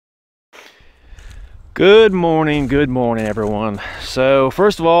Good morning, everyone. So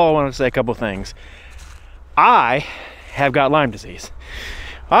first of all, I want to say a couple things. I have got Lyme disease.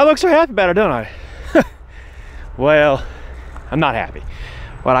 I look so happy about it, don't I? Well, I'm not happy.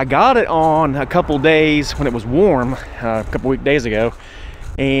 But I got it on a couple days when it was warm, a couple days ago.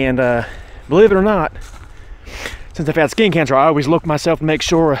 And believe it or not, since I've had skin cancer, I always look myself to make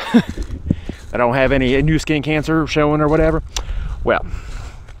sure I don't have any new skin cancer showing or whatever. Well,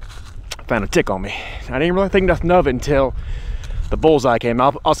 found a tick on me. I didn't really think nothing of it until the bullseye came.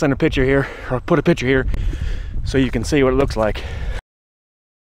 I'll send a picture here, or put a picture here so you can see what it looks like.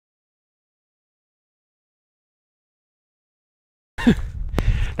 Now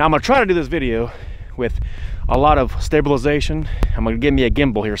I'm gonna try to do this video with a lot of stabilization. I'm gonna get me a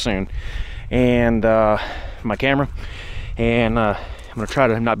gimbal here soon, and my camera, and I'm gonna try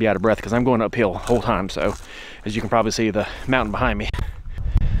to not be out of breath because I'm going uphill the whole time. So as you can probably see the mountain behind me.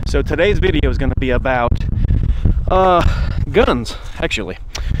 So today's video is going to be about guns, actually.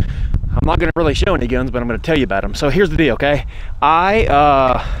 I'm not going to really show any guns, but I'm going to tell you about them. So here's the deal, okay?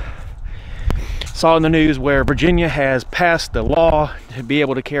 I saw in the news where Virginia has passed the law to be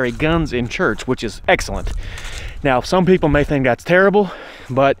able to carry guns in church, which is excellent. Now, some people may think that's terrible,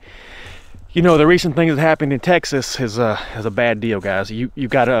 but you know, the recent things that happened in Texas is a bad deal, guys. You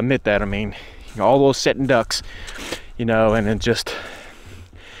got to admit that. I mean, you know, all those sitting ducks, you know, and it just...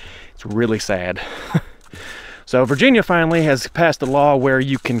 really sad. So Virginia finally has passed a law where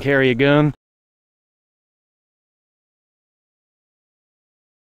you can carry a gun.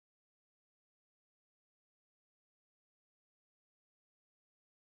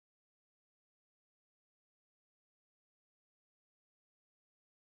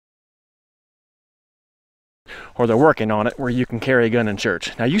 Or they're working on it where you can carry a gun in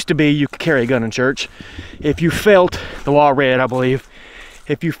church. Now, it used to be you could carry a gun in church if you felt, the law read, I believe,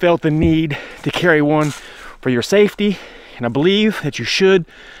 if you felt the need to carry one for your safety, and I believe that you should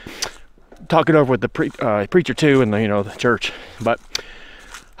talk it over with the preacher too, and the church. But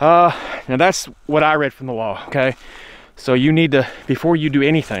now that's what I read from the law. Okay, so you need to, before you do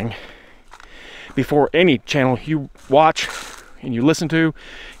anything, before any channel you watch and you listen to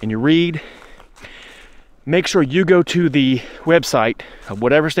and you read, make sure you go to the website of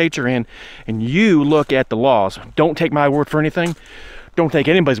whatever state you're in and you look at the laws. Don't take my word for anything. Don't take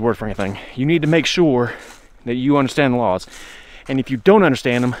anybody's word for anything. You need to make sure that you understand the laws. And if you don't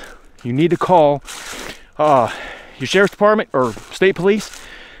understand them, you need to call your sheriff's department or state police,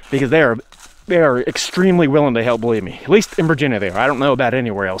 because they are extremely willing to help, believe me. At least in Virginia they are. I don't know about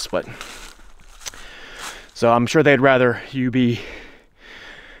anywhere else, but so I'm sure they'd rather you be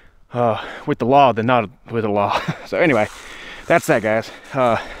with the law than not with the law. So anyway, that's that, guys.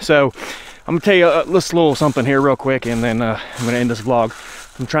 So I'm gonna tell you this little something here real quick, and then I'm gonna end this vlog.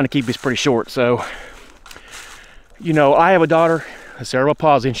 I'm trying to keep these pretty short. So, you know, I have a daughter with cerebral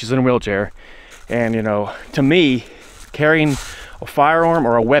palsy, and she's in a wheelchair. And you know, to me, carrying a firearm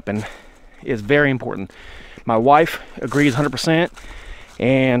or a weapon is very important. My wife agrees 100%.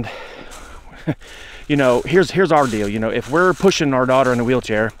 And you know, here's our deal. You know, if we're pushing our daughter in a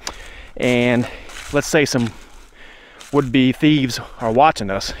wheelchair, and let's say some would-be thieves are watching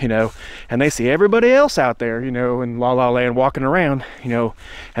us, you know, and they see everybody else out there, you know, in La La Land walking around, you know,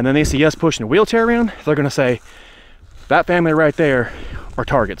 and then they see us pushing a wheelchair around, they're going to say, that family right there are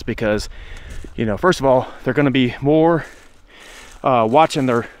targets, because, you know, first of all, they're going to be more watching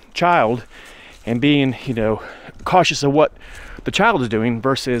their child and being, you know, cautious of what the child is doing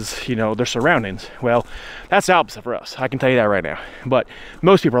versus, you know, their surroundings. Well, that's the opposite for us, I can tell you that right now. But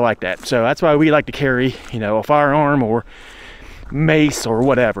most people are like that, so that's why we like to carry, you know, a firearm or mace or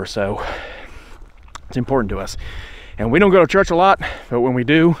whatever. So it's important to us. And we don't go to church a lot, but when we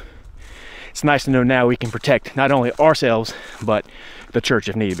do, it's nice to know now we can protect not only ourselves but the church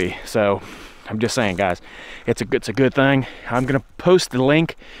if need be. So I'm just saying, guys, it's a good thing. I'm gonna post the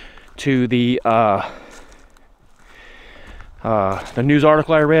link to the news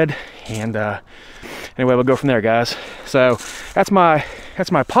article I read, and anyway, we'll go from there, guys. So that's my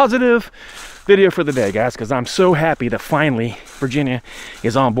positive video for the day, guys, because I'm so happy that finally Virginia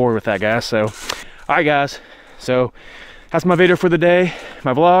is on board with that, guys. So all right, guys, so that's my video for the day,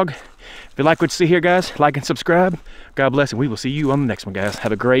 my vlog. If you like what you see here, guys, like and subscribe. God bless, and we will see you on the next one, guys.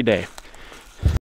 Have a great day.